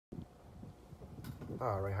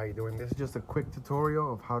Alright, how you doing? This is just a quick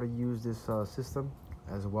tutorial of how to use this system,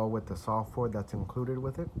 as well with the software that's included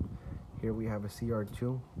with it. Here we have a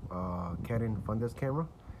CR-2 Canon Fundus Camera,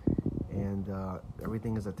 and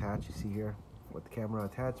everything is attached. You see here with the camera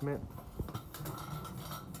attachment.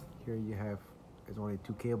 Here you have, there's only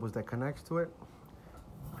 2 cables that connects to it.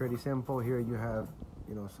 Pretty simple. Here you have,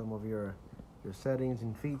 some of your settings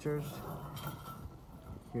and features.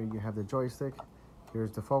 Here you have the joystick. Here's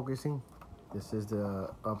the focusing. This is the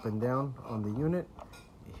up and down on the unit.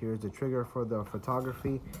 Here's the trigger for the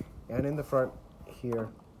photography. And in the front here,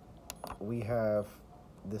 we have,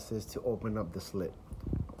 this is to open up the slit.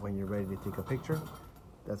 When you're ready to take a picture,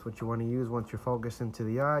 that's what you want to use. Once you're focused into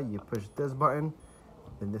the eye, you push this button,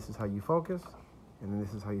 then this is how you focus, and then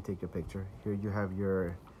this is how you take a picture. Here you have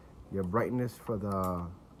your brightness for the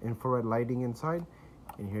infrared lighting inside,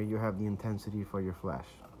 and here you have the intensity for your flash.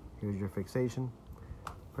 Here's your fixation.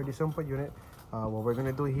 Pretty simple unit. What we're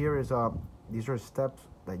gonna do here is these are steps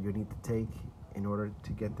that you need to take in order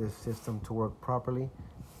to get this system to work properly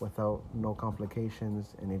without no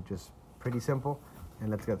complications, and it's just pretty simple. And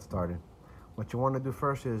let's get started. What you want to do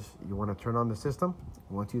first is you want to turn on the system.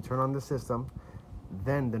 Once you turn on the system,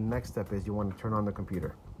 then the next step is you want to turn on the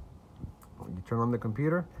computer. When you turn on the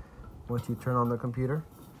computer, once you turn on the computer,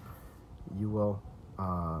 you will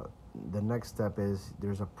the next step is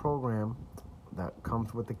there's a program that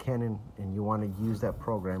comes with the Canon, and you want to use that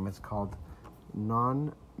program. It's called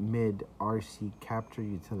non-mid RC capture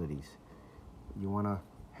utilities. You want to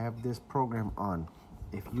have this program on.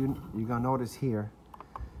 If you're gonna notice here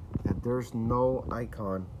that there's no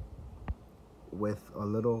icon with a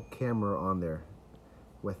little camera on there.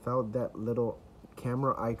 Without that little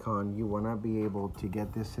camera icon, you will not be able to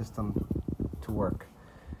get this system to work.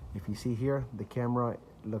 If you see here, the camera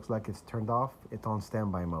looks like it's turned off. It's on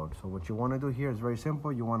standby mode. So what you want to do here is very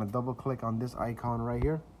simple. You want to double click on this icon right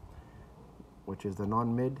here, which is the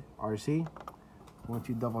non-mid RC. Once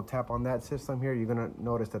you double tap on that system here, you're gonna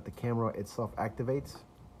notice that the camera itself activates.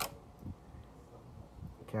 The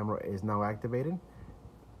camera is now activated.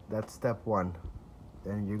 That's step 1.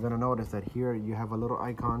 Then you're gonna notice that here you have a little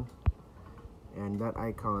icon, and that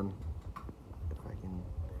icon, if I can,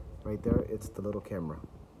 right there, it's the little camera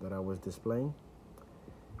that I was displaying.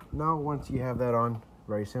 Now, once you have that on,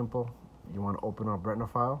 very simple, you want to open up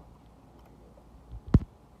Retinaphile.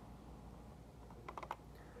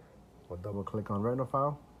 We'll double click on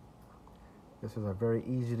Retinaphile. This is a very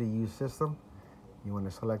easy to use system. You want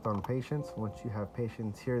to select on patients. Once you have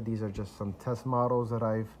patients here, these are just some test models that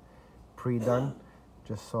I've pre-done,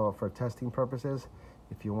 just so for testing purposes.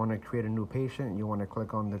 If you want to create a new patient, you want to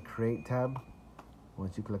click on the Create tab.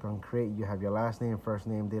 Once you click on Create, you have your last name, first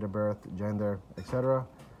name, date of birth, gender, etc.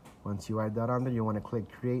 Once you add that on there, you want to click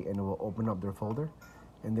Create, and it will open up their folder.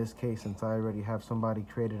 In this case, since I already have somebody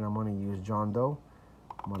created, I'm going to use John Doe.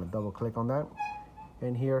 I'm going to double click on that,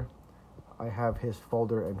 and here I have his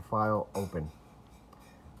folder and file open.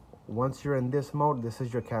 Once you're in this mode, this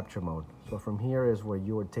is your capture mode. So from here is where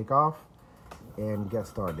you would take off and get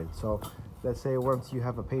started. So let's say once you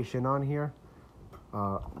have a patient on here,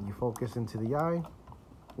 you focus into the eye.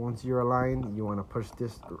 Once you're aligned, you want to push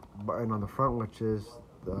this button on the front, which is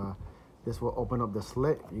this will open up the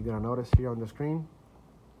slit. You're gonna notice here on the screen,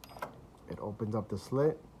 it opens up the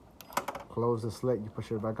slit. Close the slit, you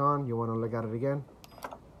push it back on. You want to look at it again,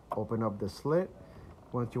 open up the slit.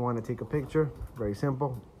 Once you want to take a picture, very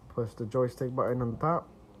simple, push the joystick button on the top.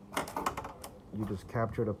 You just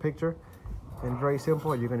capture the picture, and very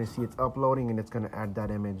simple, you're going to see it's uploading, and it's going to add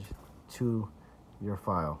that image to your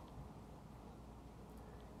file.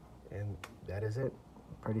 And that is it.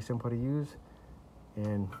 Pretty simple to use,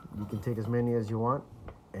 and you can take as many as you want,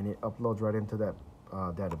 and it uploads right into that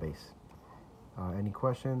database. Any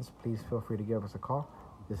questions, please feel free to give us a call.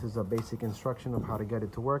 This is a basic instruction of how to get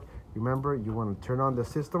it to work. Remember, you want to turn on the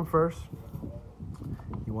system first.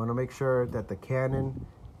 You want to make sure that the Canon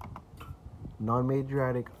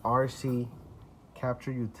non-matriotic RC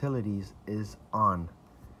capture utilities is on.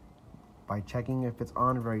 By checking if it's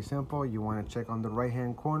on, very simple, you want to check on the right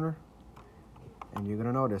hand corner, and you're going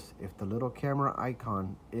to notice if the little camera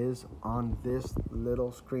icon is on this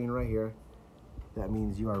little screen right here, that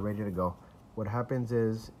means you are ready to go. What happens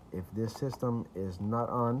is, if this system is not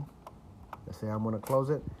on, let's say I'm going to close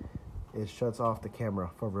it, it shuts off the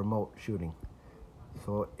camera for remote shooting.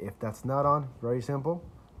 So if that's not on, very simple,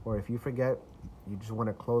 or if you forget, you just want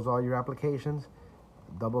to close all your applications,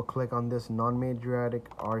 double click on this non-matriotic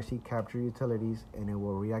RC capture utilities, and it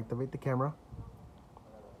will reactivate the camera.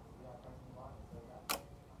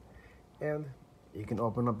 And you can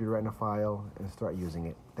open up your Retinaphile and start using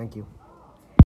it. Thank you.